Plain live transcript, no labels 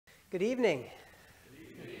Good evening.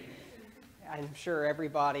 I'm sure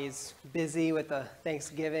everybody's busy with the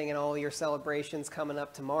Thanksgiving and all your celebrations coming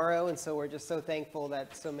up tomorrow, and so we're just so thankful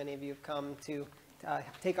that so many of you have come to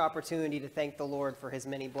take opportunity to thank the Lord for his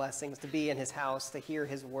many blessings, to be in his house, to hear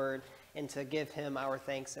his word, and to give him our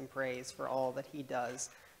thanks and praise for all that he does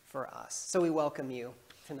for us. So we welcome you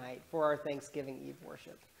tonight for our Thanksgiving Eve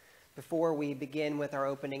worship. Before we begin with our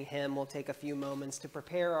opening hymn, we'll take a few moments to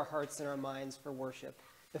prepare our hearts and our minds for worship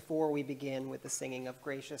before we begin with the singing of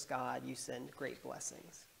Gracious God, You Send Great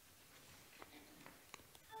Blessings.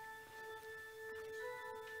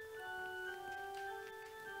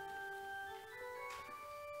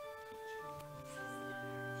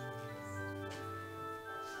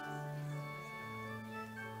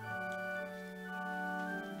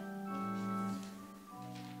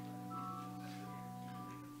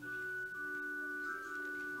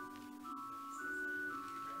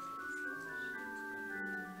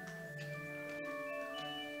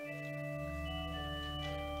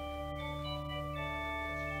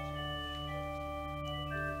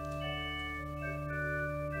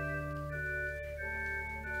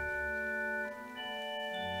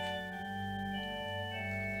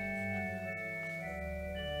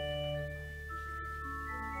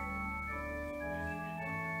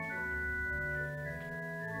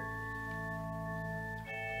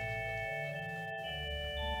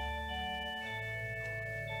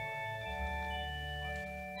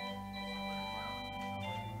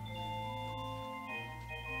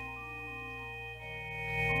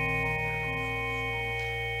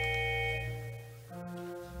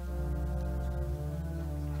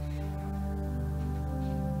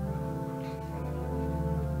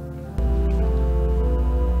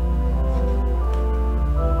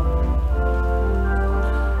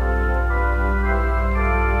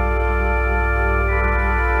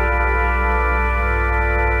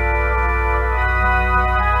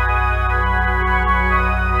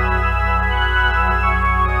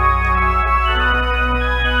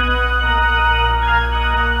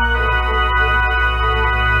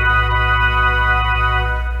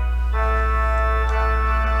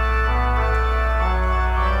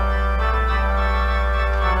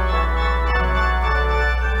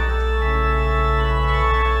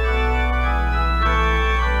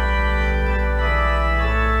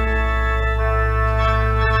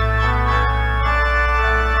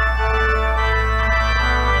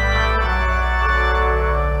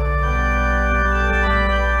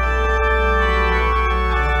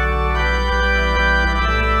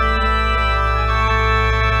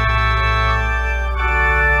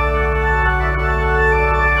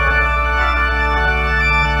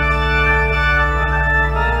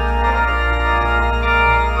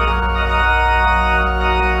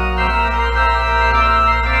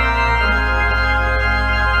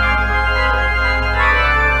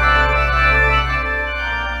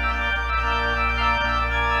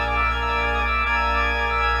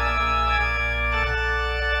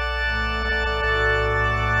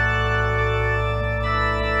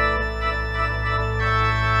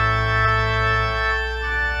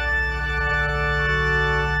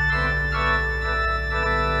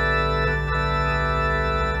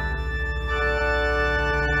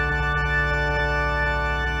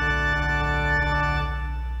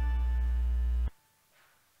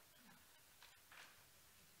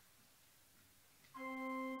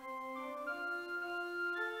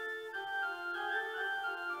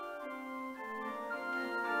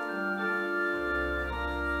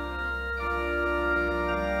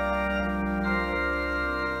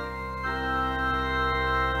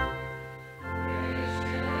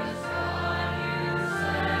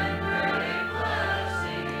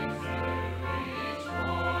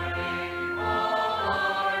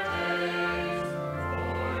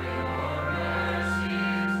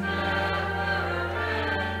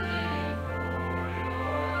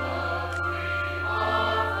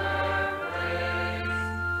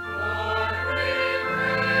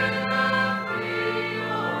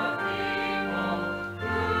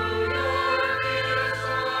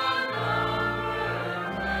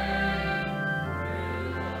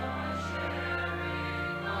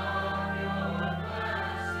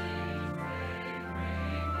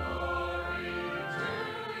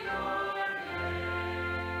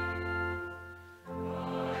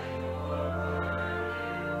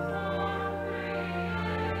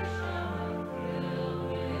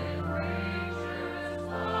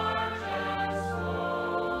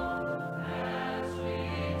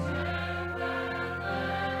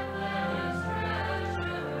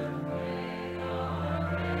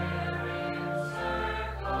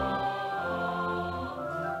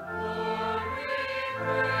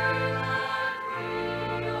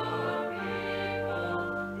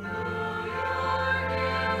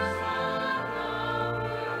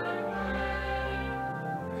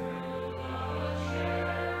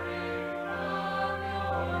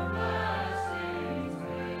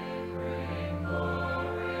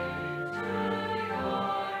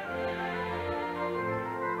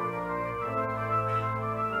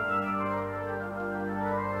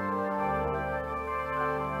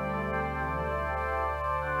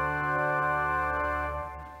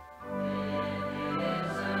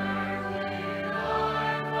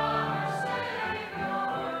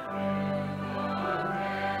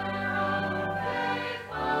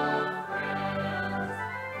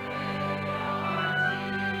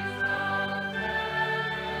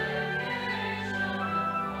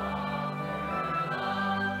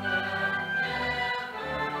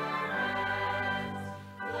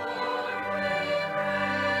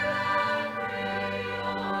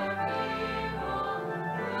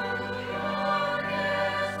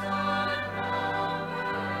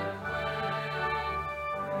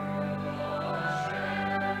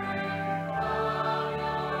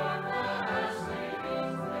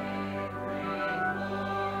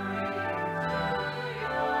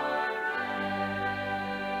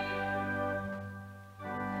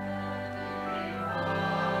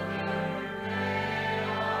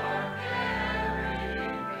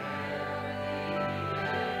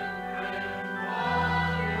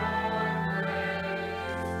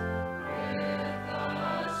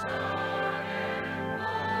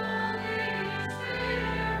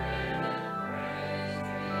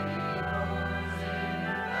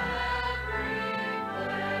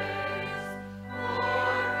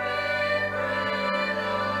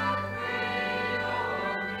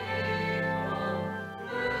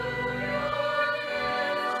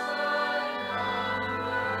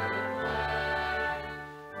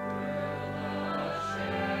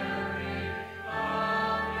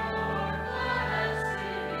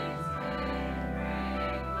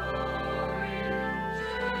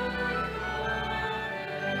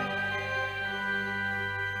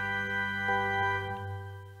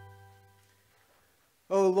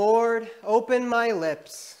 Lord, open my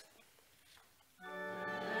lips.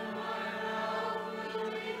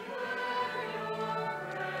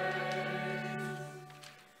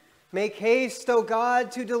 Make haste, O God,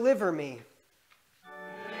 to deliver me.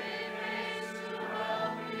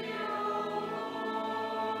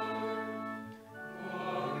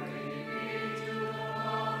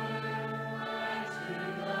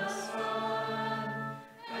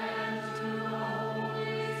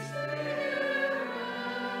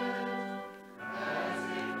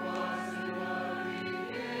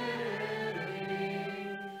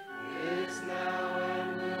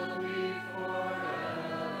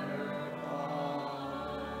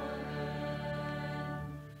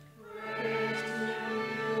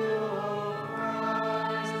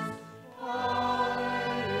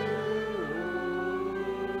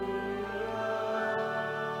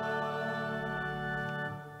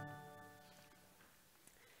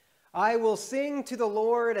 I will sing to the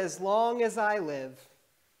Lord as long as I live.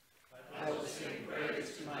 I will sing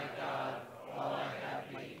praise to my God while I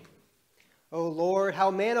have life. O Lord,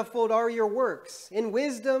 how manifold are your works! In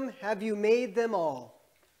wisdom have you made them all.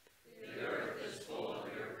 The earth is full of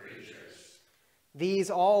your creatures. These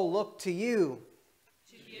all look to you.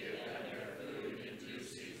 To give them their food in due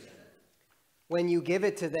season. When you give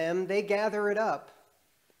it to them, they gather it up.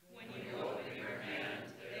 When you open your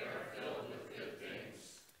hand, they are filled with good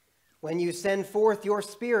things. When you send forth your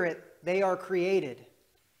Spirit, they are created.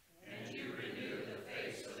 And you renew the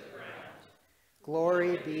face of the ground.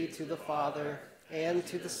 Glory be to the Father, and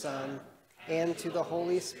to the Son, and to the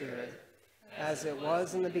Holy Spirit, as it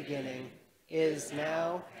was in the beginning, is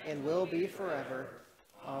now, and will be forever.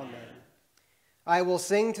 Amen. I will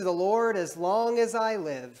sing to the Lord as long as I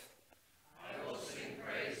live. I will sing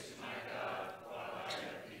praise to my God while I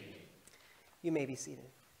have been. You may be seated.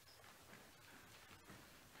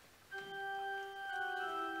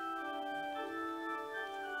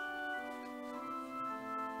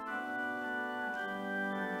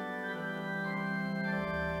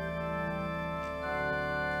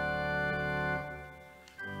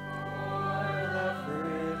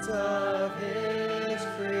 Of his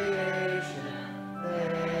creation,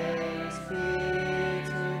 thanks be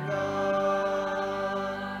to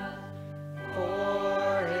God, for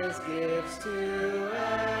his gifts to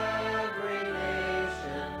every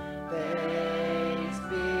nation, thanks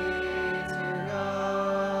be to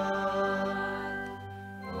God,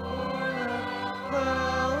 for the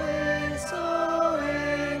plowing,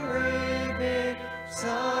 sowing, reaping,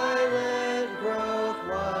 silent growth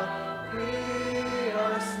while we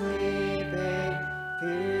are sleeping,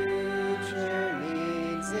 future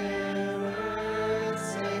needs in earth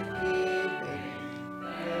safekeeping.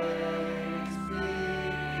 Thanks be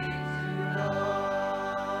to God.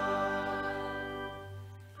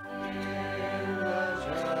 In the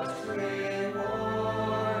just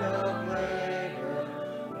reward of labor,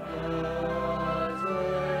 God's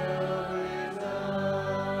will be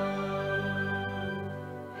done.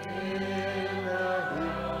 In the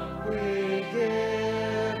heap we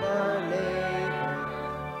give our neighbor,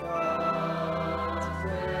 God's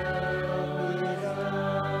will be done.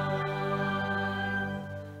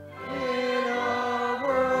 In our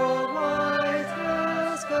worldwide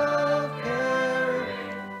task of caring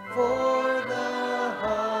for the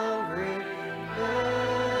hungry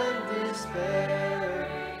and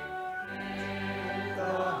despairing, in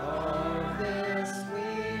the harvest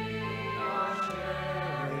we are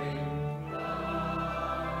sharing,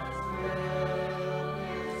 God's will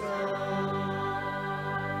be done.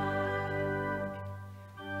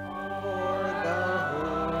 For the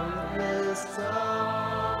harvest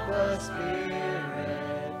of the Spirit,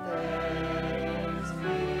 thanks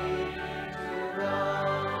be to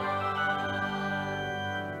God.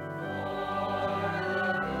 For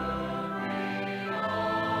we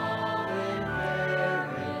all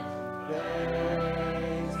inherit,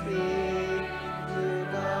 thanks be to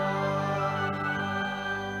God.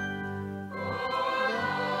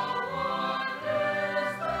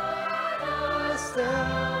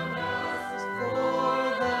 Stand us for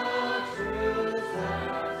the truth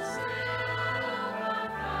and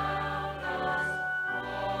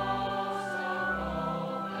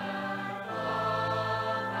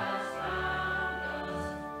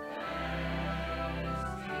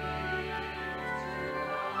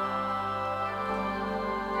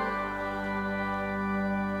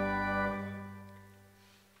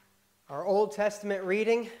Our Old Testament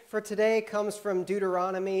reading for today comes from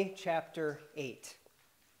Deuteronomy chapter 8.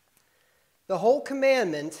 The whole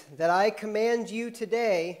commandment that I command you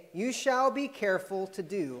today, you shall be careful to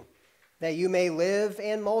do, that you may live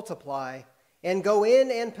and multiply, and go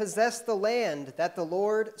in and possess the land that the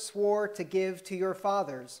Lord swore to give to your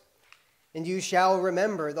fathers. And you shall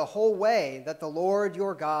remember the whole way that the Lord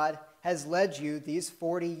your God has led you these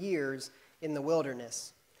 40 years in the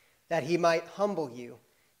wilderness, that he might humble you,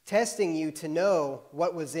 testing you to know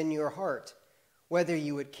what was in your heart, whether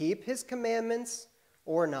you would keep his commandments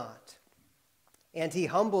or not. And he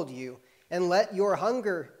humbled you and let your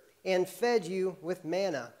hunger and fed you with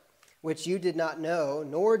manna, which you did not know,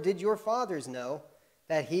 nor did your fathers know,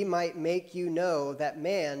 that he might make you know that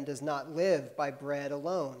man does not live by bread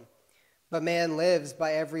alone, but man lives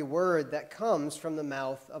by every word that comes from the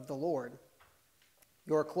mouth of the Lord.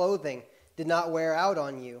 Your clothing did not wear out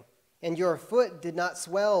on you, and your foot did not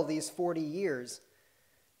swell these 40 years.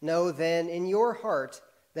 Know then in your heart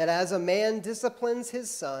that as a man disciplines his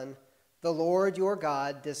son, the Lord your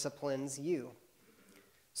God disciplines you.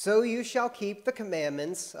 So you shall keep the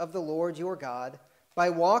commandments of the Lord your God by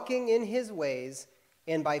walking in his ways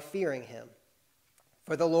and by fearing him.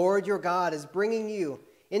 For the Lord your God is bringing you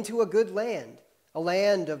into a good land, a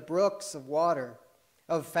land of brooks of water,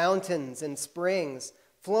 of fountains and springs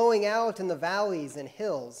flowing out in the valleys and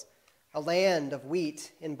hills, a land of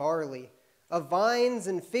wheat and barley, of vines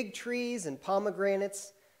and fig trees and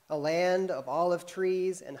pomegranates, a land of olive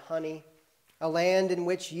trees and honey, a land in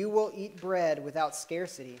which you will eat bread without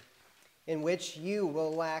scarcity, in which you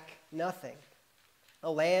will lack nothing,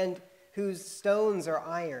 a land whose stones are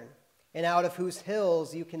iron, and out of whose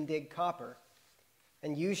hills you can dig copper.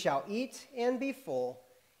 And you shall eat and be full,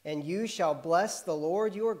 and you shall bless the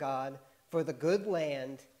Lord your God for the good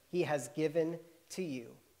land he has given to you.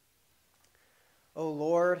 O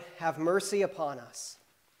Lord, have mercy upon us.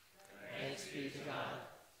 Thanks be to God.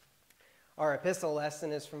 Our epistle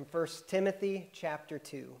lesson is from 1 Timothy chapter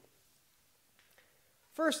 2.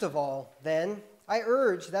 First of all, then, I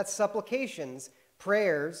urge that supplications,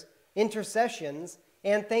 prayers, intercessions,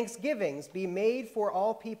 and thanksgivings be made for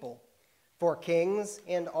all people, for kings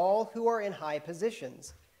and all who are in high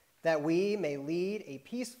positions, that we may lead a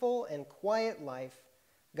peaceful and quiet life,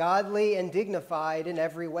 godly and dignified in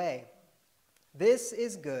every way. This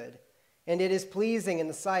is good, and it is pleasing in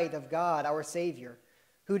the sight of God our Savior,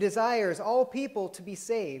 who desires all people to be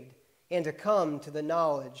saved and to come to the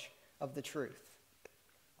knowledge of the truth.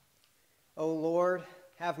 O Lord,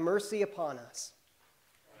 have mercy upon us.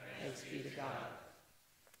 Thanks be to God.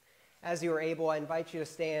 As you are able, I invite you to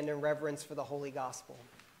stand in reverence for the Holy Gospel.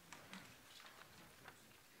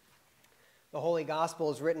 The Holy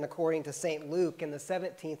Gospel is written according to St. Luke in the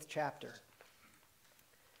 17th chapter.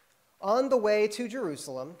 On the way to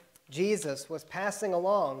Jerusalem, Jesus was passing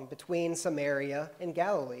along between Samaria and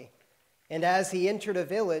Galilee, and as he entered a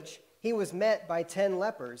village, he was met by 10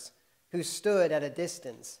 lepers who stood at a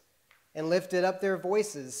distance and lifted up their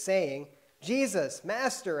voices, saying, "Jesus,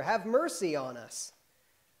 Master, have mercy on us."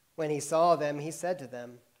 When he saw them, he said to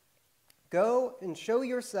them, "Go and show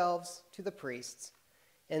yourselves to the priests."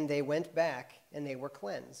 And they went back, and they were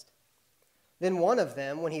cleansed. Then one of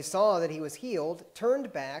them, when he saw that he was healed,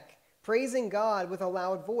 turned back, praising God with a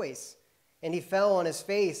loud voice, and he fell on his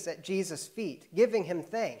face at Jesus' feet, giving him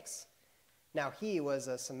thanks. Now he was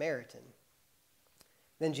a Samaritan.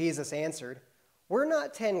 Then Jesus answered, "Were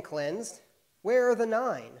not 10 cleansed? Where are the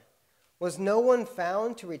 9? Was no one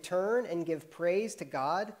found to return and give praise to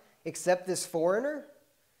God except this foreigner?"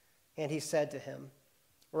 And he said to him,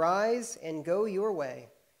 "Rise and go your way.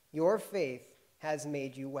 Your faith has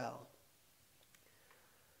made you well."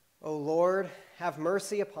 O Lord, have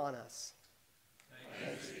mercy upon us.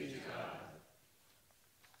 Thanks be to God.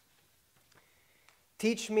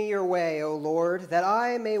 Teach me your way, O Lord, that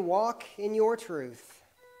I may walk in your truth.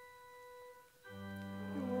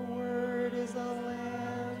 Your word is a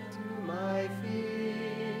lamp to my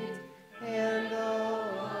feet and a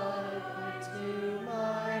light to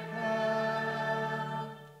my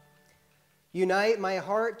path. Unite my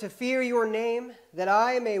heart to fear your name, that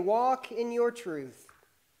I may walk in your truth.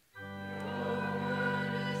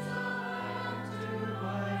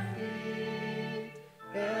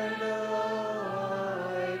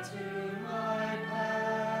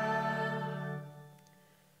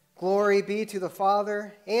 Glory be to the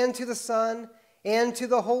Father, and to the Son, and to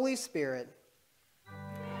the Holy Spirit.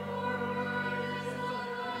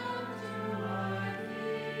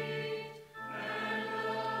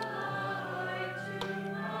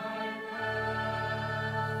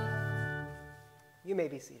 You may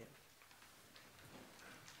be seated.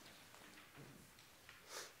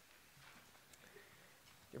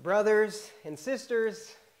 Dear brothers and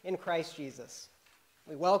sisters in Christ Jesus,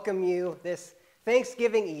 we welcome you this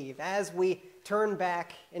Thanksgiving Eve as we turn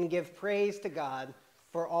back and give praise to God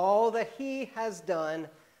for all that he has done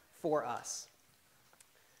for us.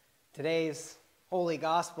 Today's Holy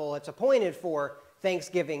Gospel, it's appointed for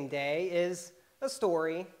Thanksgiving Day, is a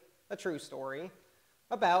story, a true story,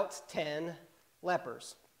 about 10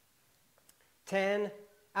 lepers. 10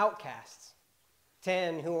 outcasts.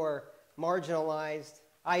 10 who are marginalized,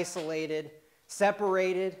 isolated,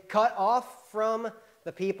 separated, cut off from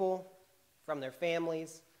the people, from their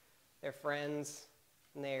families, their friends,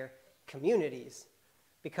 and their communities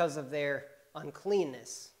because of their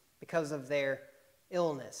uncleanness, because of their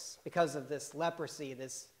illness, because of this leprosy,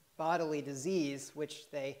 this bodily disease which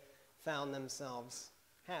they found themselves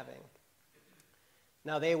having.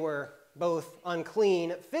 Now, they were both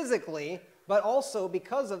unclean physically, but also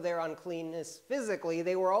because of their uncleanness physically,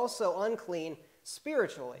 they were also unclean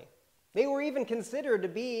spiritually. They were even considered to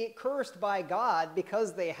be cursed by God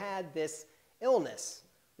because they had this illness,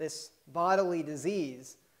 this bodily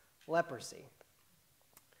disease, leprosy.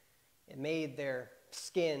 It made their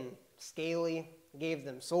skin scaly, gave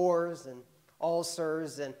them sores and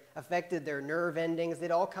ulcers, and affected their nerve endings,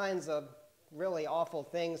 did all kinds of really awful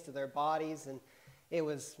things to their bodies, and it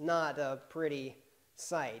was not a pretty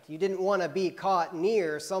sight. You didn't want to be caught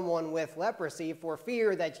near someone with leprosy for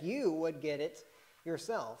fear that you would get it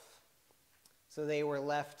yourself. So they were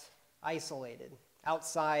left isolated,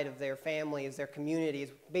 outside of their families, their communities,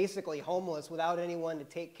 basically homeless without anyone to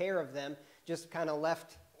take care of them, just kind of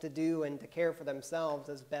left to do and to care for themselves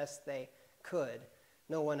as best they could.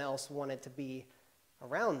 No one else wanted to be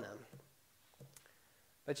around them.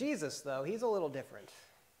 But Jesus, though, he's a little different.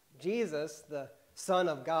 Jesus, the Son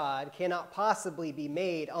of God, cannot possibly be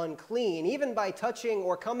made unclean, even by touching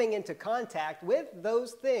or coming into contact with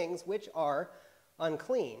those things which are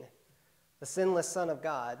unclean. The sinless Son of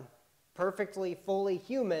God, perfectly, fully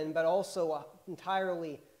human, but also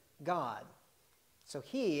entirely God. So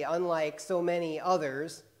he, unlike so many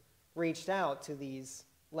others, reached out to these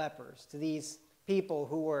lepers, to these people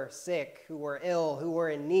who were sick, who were ill, who were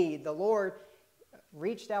in need. The Lord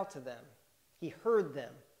reached out to them. He heard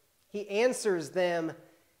them. He answers them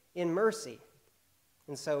in mercy.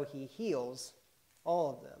 And so he heals all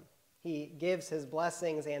of them. He gives his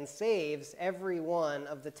blessings and saves every one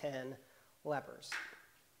of the 10 lepers.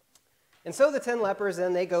 And so the 10 lepers,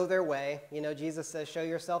 then, they go their way. You know, Jesus says, show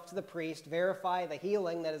yourself to the priest, verify the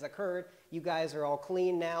healing that has occurred. You guys are all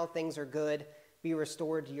clean now. Things are good. Be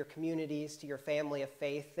restored to your communities, to your family of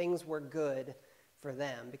faith. Things were good for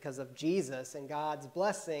them because of Jesus and God's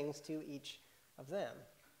blessings to each of them.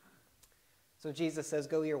 So Jesus says,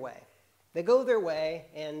 go your way. They go their way,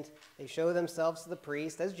 and they show themselves to the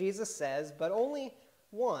priest, as Jesus says, but only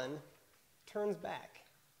one turns back.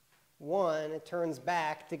 One turns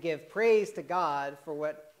back to give praise to God for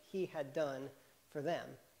what he had done for them.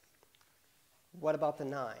 What about the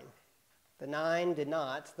 9? The 9 did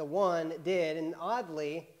not. The one did, and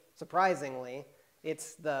oddly, surprisingly,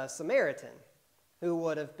 it's the Samaritan who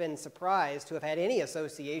would have been surprised to have had any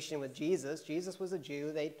association with Jesus. Jesus was a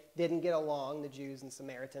Jew. They didn't get along, the Jews and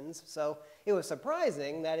Samaritans. So it was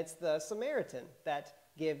surprising that it's the Samaritan that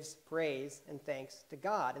gives praise and thanks to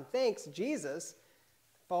God. And thanks Jesus,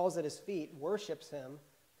 falls at his feet, worships him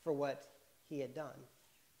for what he had done.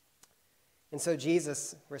 And so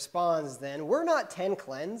Jesus responds then, were not 10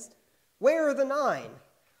 cleansed? Where are the 9?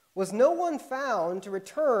 Was no one found to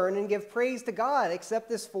return and give praise to God except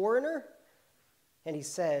this foreigner? And he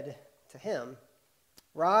said to him,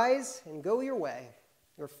 rise and go your way.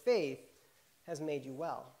 Your faith has made you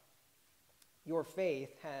well. Your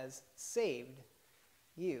faith has saved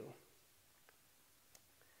you.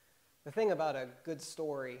 The thing about a good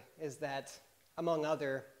story is that, among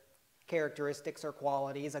other characteristics or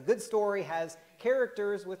qualities, a good story has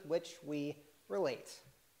characters with which we relate.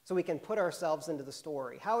 So we can put ourselves into the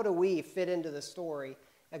story. How do we fit into the story?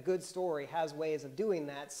 A good story has ways of doing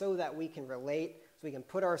that so that we can relate, so we can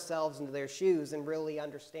put ourselves into their shoes and really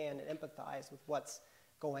understand and empathize with what's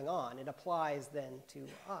going on. It applies then to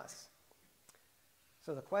us.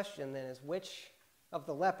 So the question then is, which of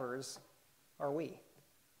the lepers are we?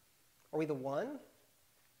 Are we the 1?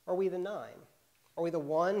 Or are we the 9? Are we the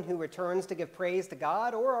 1 who returns to give praise to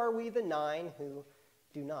God, or are we the 9 who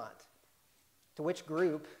do not? To which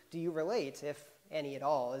group do you relate, if any at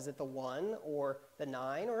all? Is it the 1 or the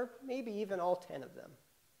 9, or maybe even all 10 of them?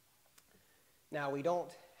 Now, we don't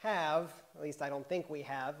have, at least I don't think we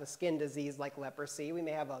have, a skin disease like leprosy. We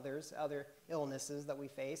may have other illnesses that we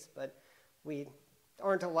face, but we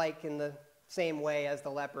aren't alike in the same way as the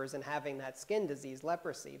lepers in having that skin disease,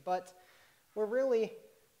 leprosy. But we're really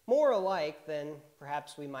more alike than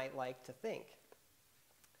perhaps we might like to think.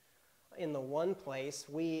 In the one place,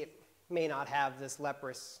 we may not have this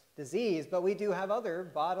leprous disease, but we do have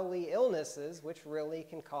other bodily illnesses which really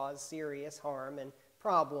can cause serious harm and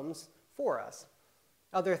problems for us.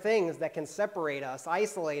 Other things that can separate us,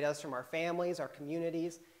 isolate us from our families, our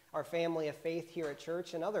communities, our family of faith here at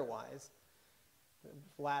church, and otherwise.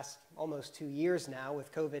 The last almost 2 years now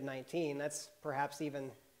with COVID-19, that's perhaps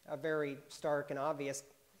even a very stark and obvious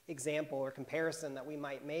example or comparison that we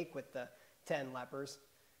might make with the 10 lepers,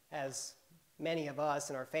 as many of us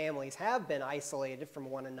and our families have been isolated from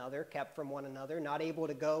one another, kept from one another, not able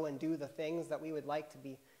to go and do the things that we would like to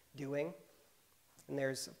be doing. And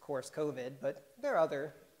there's, of course, COVID, but there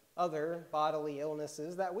are other bodily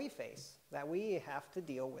illnesses that we face, that we have to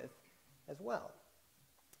deal with as well.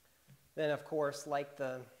 Then, of course, like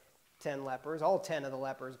the 10 lepers, all 10 of the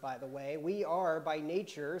lepers, by the way, we are by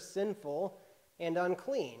nature sinful and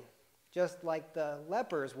unclean. Just like the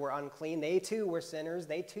lepers were unclean, they too were sinners,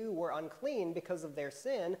 they too were unclean because of their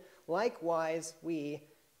sin. Likewise, we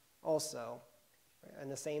also are in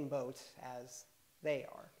the same boat as they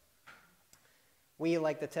are. We,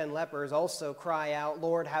 like the 10 lepers, also cry out,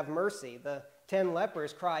 Lord, have mercy. The 10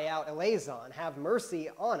 lepers cry out, Eleison, have mercy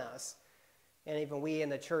on us. And even we in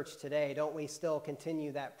the church today, don't we still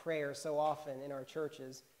continue that prayer so often in our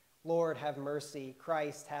churches? Lord, have mercy.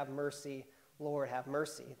 Christ, have mercy. Lord, have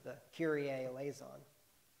mercy. The Kyrie eleison.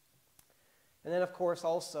 And then, of course,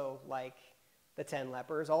 also like the 10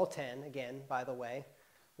 lepers, all 10, again, by the way,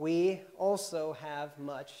 we also have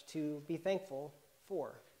much to be thankful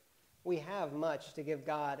for. We have much to give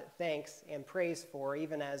God thanks and praise for,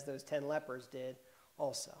 even as those 10 lepers did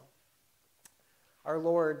also. Our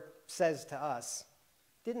Lord says to us,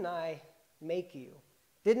 didn't I make you?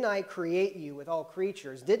 Didn't I create you with all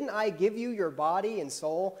creatures? Didn't I give you your body and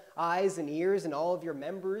soul, eyes and ears and all of your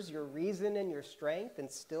members, your reason and your strength, and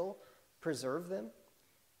still preserve them?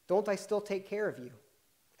 Don't I still take care of you?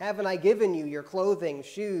 Haven't I given you your clothing,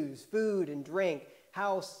 shoes, food and drink,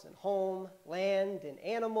 house and home, land and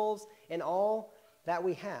animals, and all that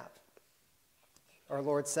we have? Our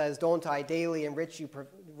Lord says, don't I daily and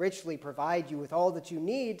richly provide you with all that you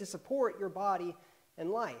need to support your body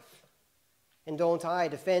and life? And don't I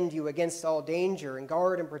defend you against all danger and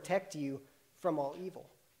guard and protect you from all evil?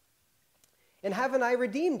 And haven't I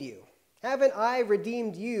redeemed you? Haven't I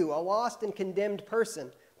redeemed you, a lost and condemned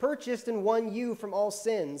person, purchased and won you from all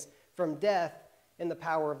sins, from death and the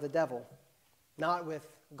power of the devil? Not with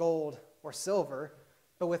gold or silver,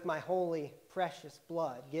 but with my holy, precious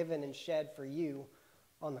blood given and shed for you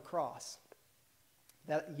on the cross,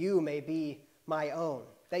 that you may be my own,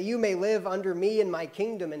 that you may live under me in my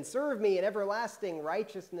kingdom and serve me in everlasting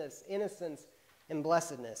righteousness, innocence, and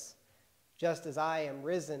blessedness, just as I am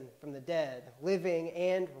risen from the dead, living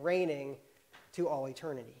and reigning to all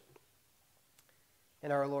eternity.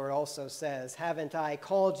 And our Lord also says, haven't I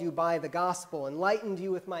called you by the gospel, enlightened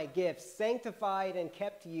you with my gifts, sanctified and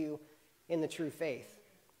kept you in the true faith?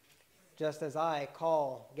 Just as I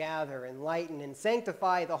call, gather, enlighten, and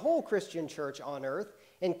sanctify the whole Christian church on earth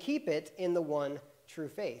and keep it in the one true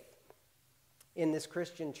faith. In this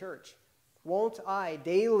Christian church, won't I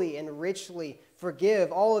daily and richly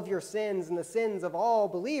forgive all of your sins and the sins of all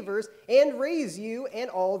believers and raise you and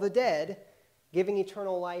all the dead, giving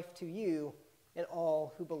eternal life to you and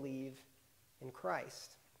all who believe in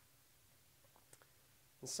Christ?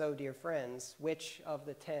 And so, dear friends, which of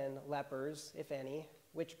the 10 lepers, if any,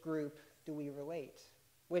 which group do we relate?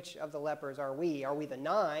 Which of the lepers are we? Are we the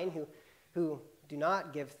 9 who do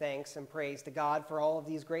not give thanks and praise to God for all of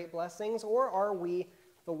these great blessings? Or are we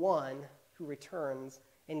the one who returns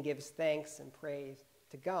and gives thanks and praise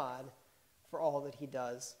to God for all that he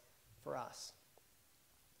does for us?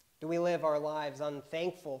 Do we live our lives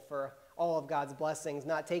unthankful for all of God's blessings,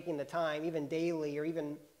 not taking the time, even daily or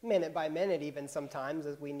even minute by minute, even sometimes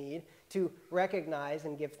as we need, to recognize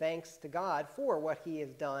and give thanks to God for what he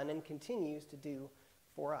has done and continues to do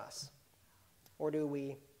for us? Or do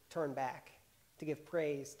we turn back to give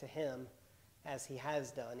praise to him as he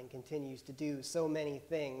has done and continues to do so many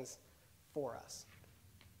things for us?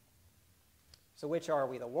 So which are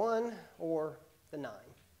we, the 1 or the 9?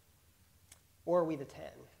 Or are we the 10?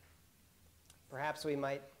 Perhaps we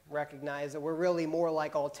might recognize that we're really more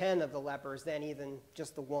like all 10 of the lepers than even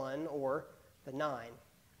just the 1 or the 9.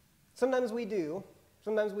 Sometimes we do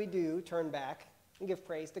turn back and give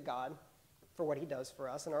praise to God for what he does for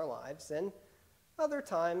us in our lives, and other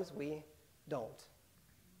times we don't.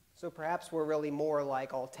 So perhaps we're really more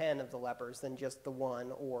like all 10 of the lepers than just the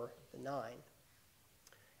 1 or the 9.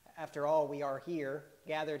 After all, we are here,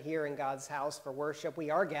 gathered here in God's house for worship. We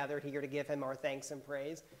are gathered here to give him our thanks and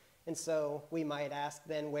praise. And so we might ask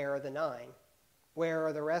then, where are the 9? Where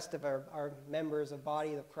are the rest of our members of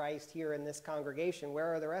body of Christ here in this congregation?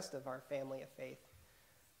 Where are the rest of our family of faith?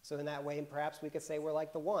 So in that way, perhaps we could say we're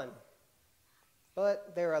like the 1.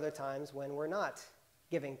 But there are other times when we're not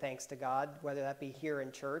giving thanks to God, whether that be here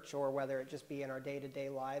in church or whether it just be in our day-to-day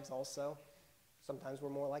lives also. Sometimes we're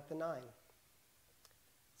more like the 9.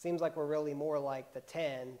 Seems like we're really more like the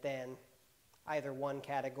 10 than either one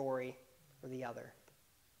category or the other.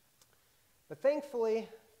 But thankfully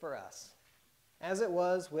for us, as it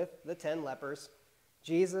was with the 10 lepers,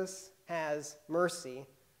 Jesus has mercy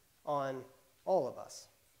on all of us.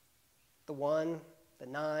 The 1, the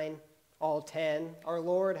 9, all 10. Our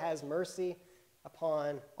Lord has mercy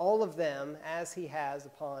upon all of them as he has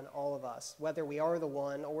upon all of us, whether we are the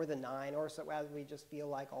 1 or the 9, or so as we just feel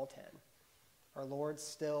like all 10. Our Lord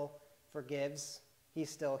still forgives. He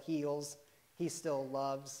still heals. He still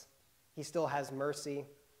loves. He still has mercy.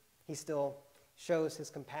 He still shows his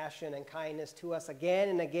compassion and kindness to us again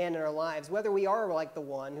and again in our lives, whether we are like the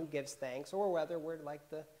 1 who gives thanks or whether we're like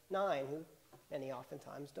the 9 who many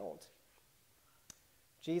oftentimes don't.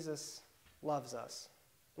 Jesus loves us.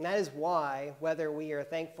 And that is why, whether we are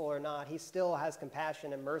thankful or not, he still has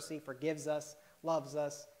compassion and mercy, forgives us, loves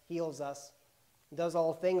us, heals us, does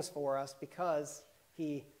all things for us because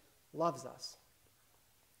he loves us.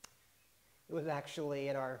 It was actually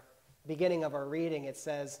in our beginning of our reading, it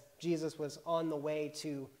says Jesus was on the way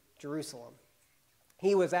to Jerusalem.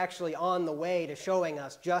 He was actually on the way to showing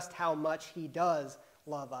us just how much he does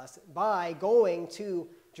love us by going to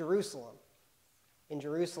Jerusalem. In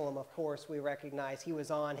Jerusalem, of course, we recognize he was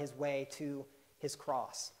on his way to his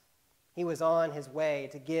cross. He was on his way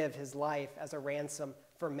to give his life as a ransom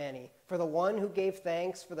for many. For the 1 who gave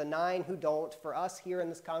thanks, for the 9 who don't, for us here in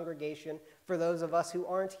this congregation, for those of us who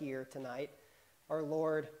aren't here tonight, our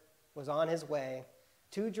Lord was on his way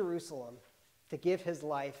to Jerusalem to give his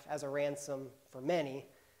life as a ransom for many,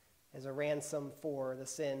 as a ransom for the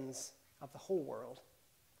sins of the whole world,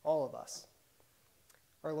 all of us.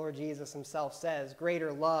 Our Lord Jesus himself says,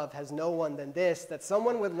 "Greater love has no one than this, that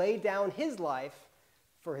someone would lay down his life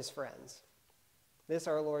for his friends." This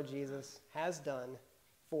our Lord Jesus has done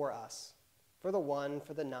for us, for the 1,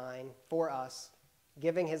 for the 9, for us,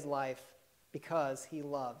 giving his life because he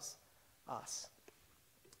loves us.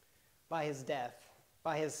 By his death,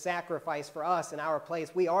 by his sacrifice for us in our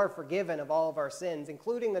place, we are forgiven of all of our sins,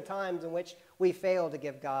 including the times in which we fail to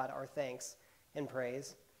give God our thanks and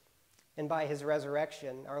praise. And by his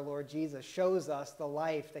resurrection, our Lord Jesus shows us the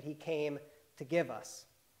life that he came to give us,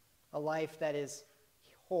 a life that is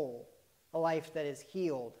whole, a life that is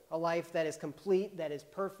healed, a life that is complete, that is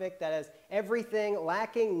perfect, that has everything,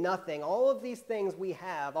 lacking nothing. All of these things we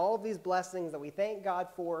have, all of these blessings that we thank God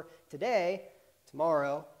for today,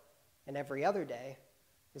 tomorrow, and every other day,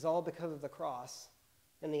 is all because of the cross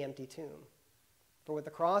and the empty tomb. For with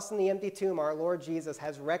the cross and the empty tomb, our Lord Jesus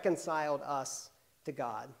has reconciled us to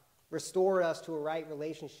God, restored us to a right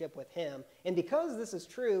relationship with him. And because this is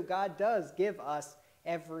true, God does give us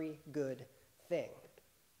every good thing.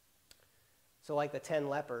 So like the 10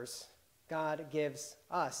 lepers, God gives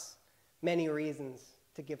us many reasons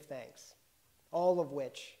to give thanks, all of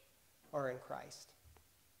which are in Christ.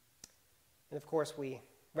 And of course, we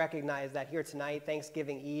recognize that here tonight,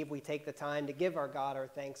 Thanksgiving Eve, we take the time to give our God our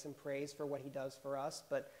thanks and praise for what he does for us,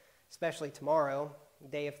 but especially tomorrow,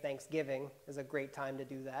 day of Thanksgiving, is a great time to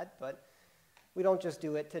do that. But we don't just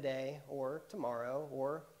do it today or tomorrow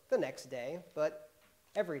or the next day, but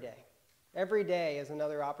every day. Every day is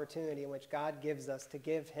another opportunity in which God gives us to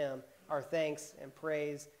give him our thanks and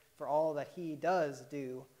praise for all that he does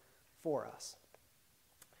do for us.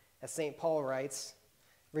 As St. Paul writes,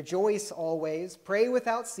 "Rejoice always, pray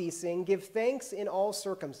without ceasing, give thanks in all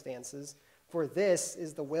circumstances, for this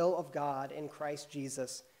is the will of God in Christ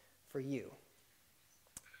Jesus for you."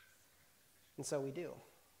 And so we do.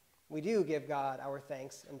 We do give God our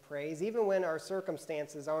thanks and praise, even when our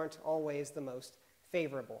circumstances aren't always the most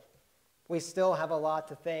favorable. We still have a lot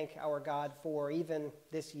to thank our God for, even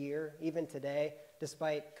this year, even today,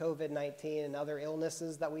 despite COVID-19 and other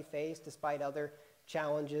illnesses that we face, despite other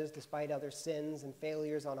challenges, despite other sins and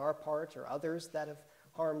failures on our part or others that have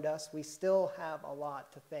harmed us. We still have a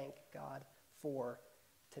lot to thank God for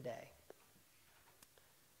today.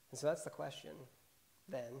 And so that's the question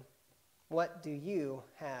then. What do you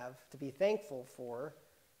have to be thankful for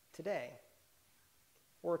today?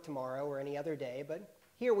 Or tomorrow or any other day, but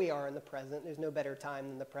here we are in the present. There's no better time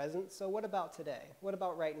than the present. So what about today? What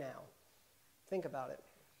about right now? Think about it.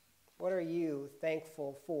 What are you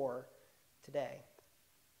thankful for today?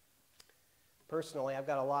 Personally, I've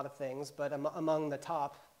got a lot of things, but among the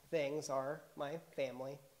top things are my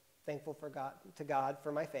family. Thankful to God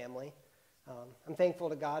for my family. I'm thankful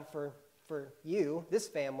to God for you, this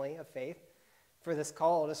family of faith, for this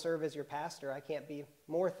call to serve as your pastor. I can't be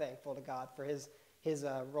more thankful to God for his his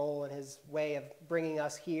role and his way of bringing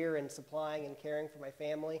us here and supplying and caring for my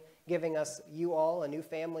family, giving us, you all, a new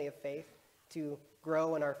family of faith to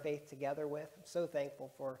grow in our faith together with. I'm so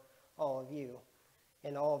thankful for all of you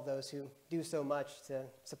and all of those who do so much to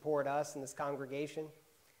support us in this congregation.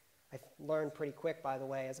 I learned pretty quick, by the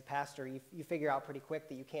way, as a pastor, you figure out pretty quick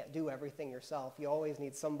that you can't do everything yourself. You always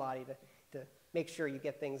need somebody to make sure you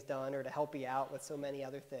get things done or to help you out with so many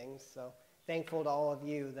other things. So thankful to all of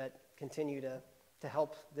you that continue to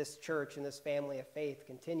help this church and this family of faith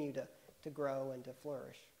continue to grow and to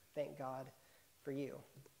flourish. Thank God for you.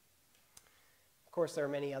 Of course, there are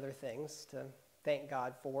many other things to thank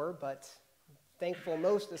God for, but thankful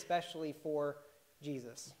most especially for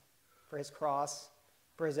Jesus, for his cross,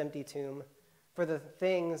 for his empty tomb, for the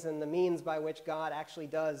things and the means by which God actually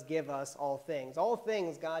does give us all things. All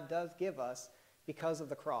things God does give us because of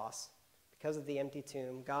the cross, because of the empty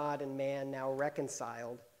tomb. God and man now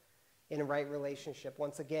reconciled in a right relationship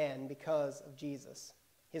once again because of Jesus,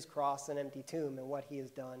 his cross and empty tomb, and what he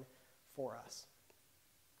has done for us.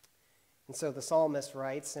 And so the psalmist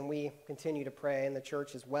writes, and we continue to pray in the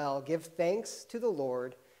church as well, "Give thanks to the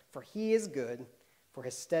Lord, for he is good, for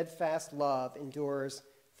his steadfast love endures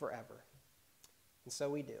forever." And so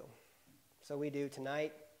we do. So we do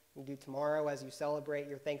tonight, we do tomorrow as you celebrate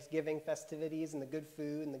your Thanksgiving festivities and the good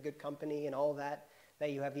food and the good company and all that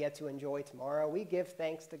you have yet to enjoy tomorrow. We give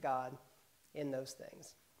thanks to God in those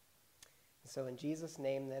things. And so in Jesus'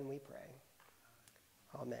 name then we pray.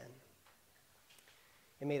 Amen.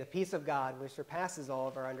 And may the peace of God, which surpasses all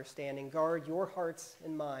of our understanding, guard your hearts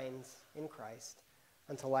and minds in Christ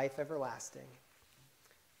unto life everlasting.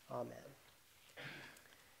 Amen.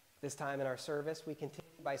 This time in our service, we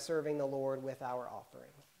continue by serving the Lord with our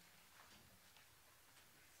offering.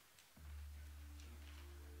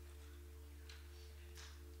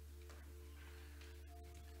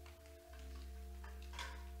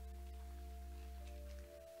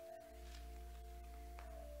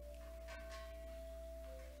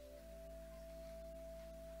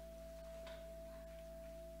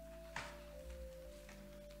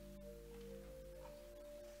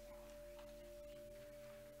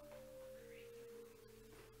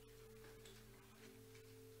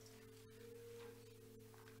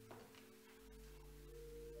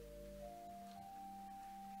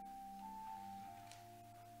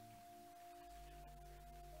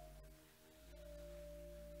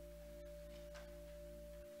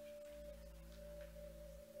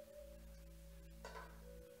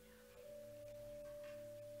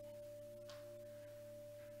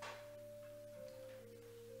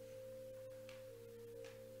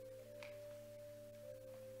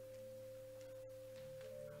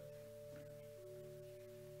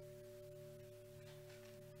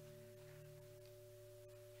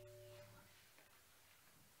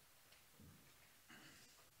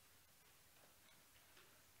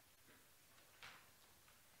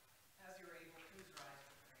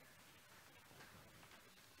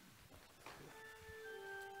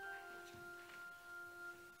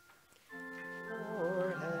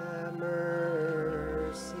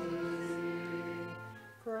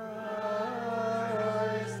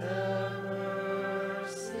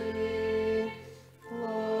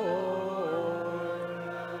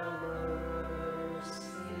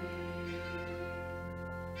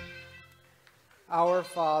 Our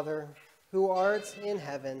Father, who art in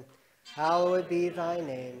heaven, hallowed be thy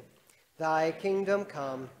name. Thy kingdom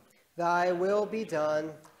come, thy will be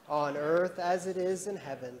done, on earth as it is in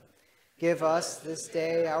heaven. Give us this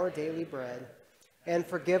day our daily bread, and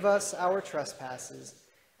forgive us our trespasses,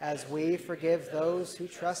 as we forgive those who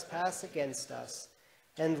trespass against us.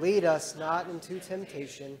 And lead us not into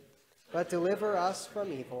temptation, but deliver us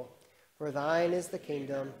from evil. For thine is the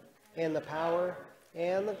kingdom, and the power,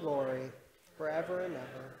 and the glory, forever and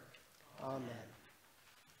ever. Amen.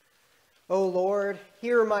 O Lord,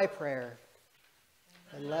 hear my prayer,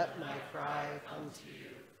 and let my cry come to you.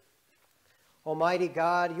 Almighty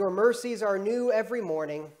God, your mercies are new every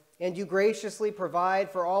morning, and you graciously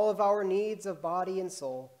provide for all of our needs of body and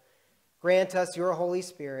soul. Grant us your Holy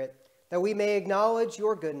Spirit, that we may acknowledge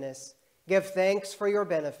your goodness, give thanks for your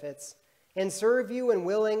benefits, and serve you in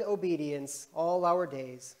willing obedience all our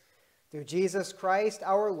days. Through Jesus Christ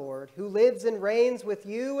our Lord, who lives and reigns with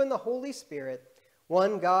you in the Holy Spirit,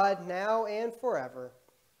 one God, now and forever.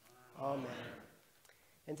 Amen.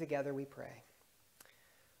 And together we pray.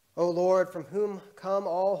 O Lord, from whom come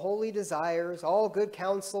all holy desires, all good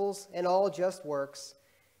counsels, and all just works,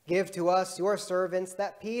 give to us, your servants,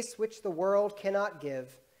 that peace which the world cannot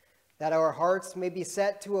give, that our hearts may be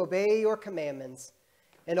set to obey your commandments,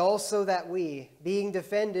 and also that we, being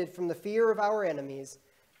defended from the fear of our enemies,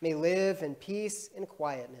 may live in peace and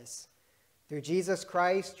quietness. Through Jesus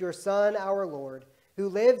Christ, your Son, our Lord, who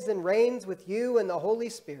lives and reigns with you in the Holy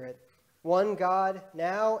Spirit, one God,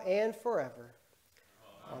 now and forever.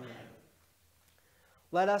 Amen.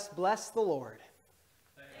 Let us bless the Lord.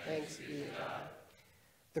 Thanks be to God.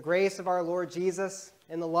 The grace of our Lord Jesus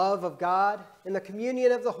and the love of God and the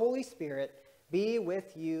communion of the Holy Spirit be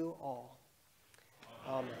with you all.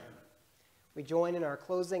 Amen. We join in our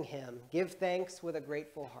closing hymn, Give Thanks with a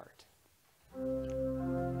Grateful Heart.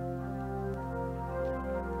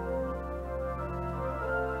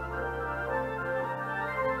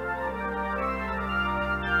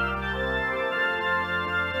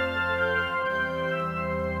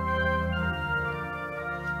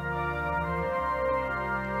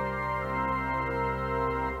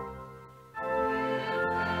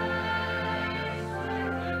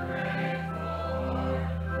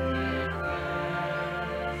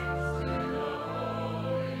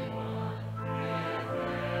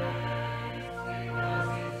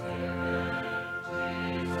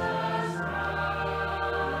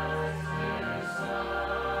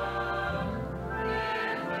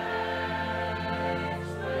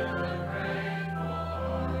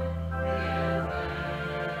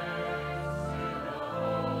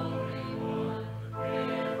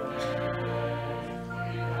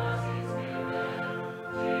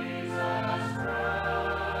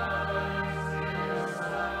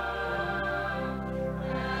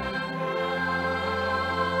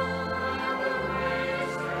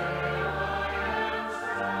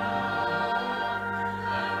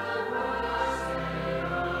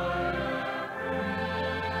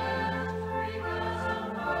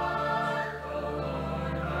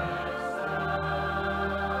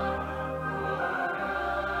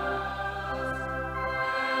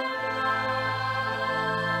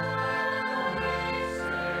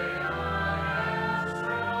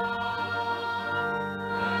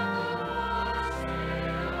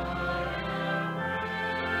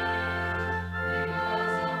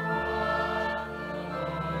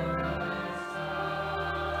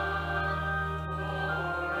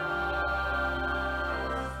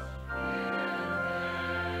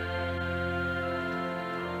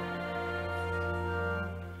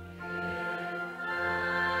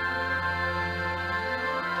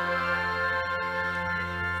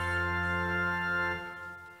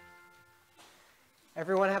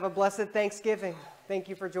 Everyone have a blessed Thanksgiving. Thank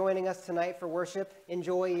you for joining us tonight for worship.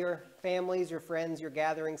 Enjoy your families, your friends, your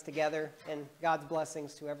gatherings together, and God's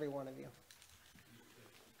blessings to every one of you.